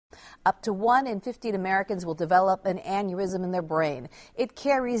Up to 1 in 15 Americans will develop an aneurysm in their brain. It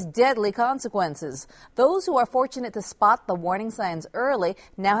carries deadly consequences. Those who are fortunate to spot the warning signs early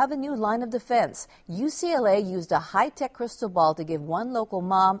now have a new line of defense. UCLA used a high-tech crystal ball to give one local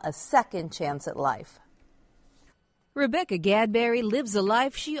mom a second chance at life. Rebecca Gadberry lives a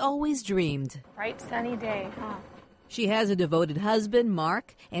life she always dreamed. Bright sunny day, huh? She has a devoted husband,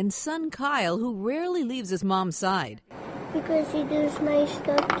 Mark, and son, Kyle, who rarely leaves his mom's side. Because he does nice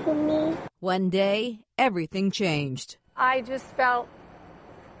stuff to me. One day, everything changed. I just felt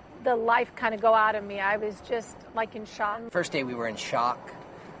the life kind of go out of me. I was just like in shock. First day we were in shock,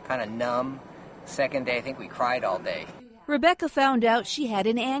 kind of numb. Second day I think we cried all day. Rebecca found out she had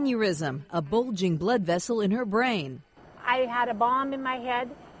an aneurysm, a bulging blood vessel in her brain. I had a bomb in my head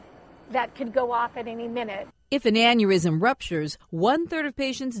that could go off at any minute. If an aneurysm ruptures, 1/3 of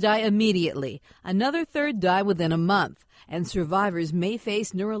patients die immediately. Another third die within a month. And survivors may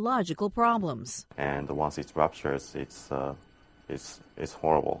face neurological problems. And once it ruptures, it's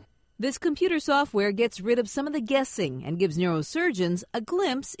horrible. This computer software gets rid of some of the guessing and gives neurosurgeons a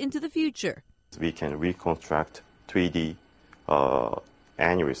glimpse into the future. We can reconstruct 3D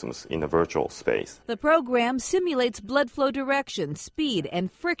aneurysms in a virtual space. The program simulates blood flow direction, speed, and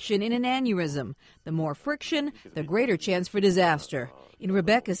friction in an aneurysm. The more friction, the greater chance for disaster. In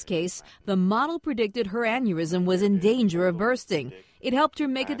Rebecca's case, the model predicted her aneurysm was in danger of bursting. It helped her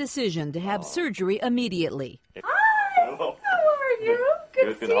make a decision to have surgery immediately. Hi! How are you?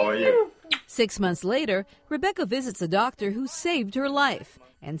 Good to see you. 6 months later, Rebecca visits a doctor who saved her life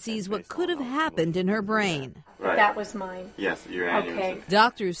and sees what could have happened in her brain. Right. That was mine. Yes, your aneurysm. Okay.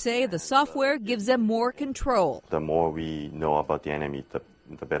 Doctors say the software gives them more control. The more we know about the enemy,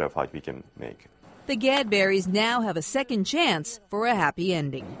 the better fight we can make. The Gadberrys now have a second chance for a happy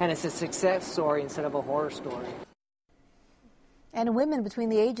ending. And it's a success story instead of a horror story. And women between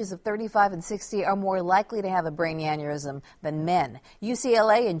the ages of 35 and 60 are more likely to have a brain aneurysm than men.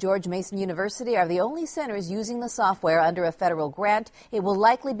 UCLA and George Mason University are the only centers using the software under a federal grant. It will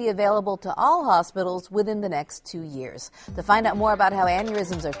likely be available to all hospitals within the next 2 years. To find out more about how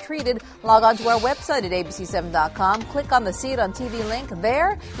aneurysms are treated, log on to our website at abc7.com. Click on the See It on TV link.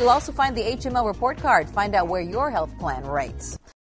 There, you'll also find the HMO report card. Find out where your health plan rates.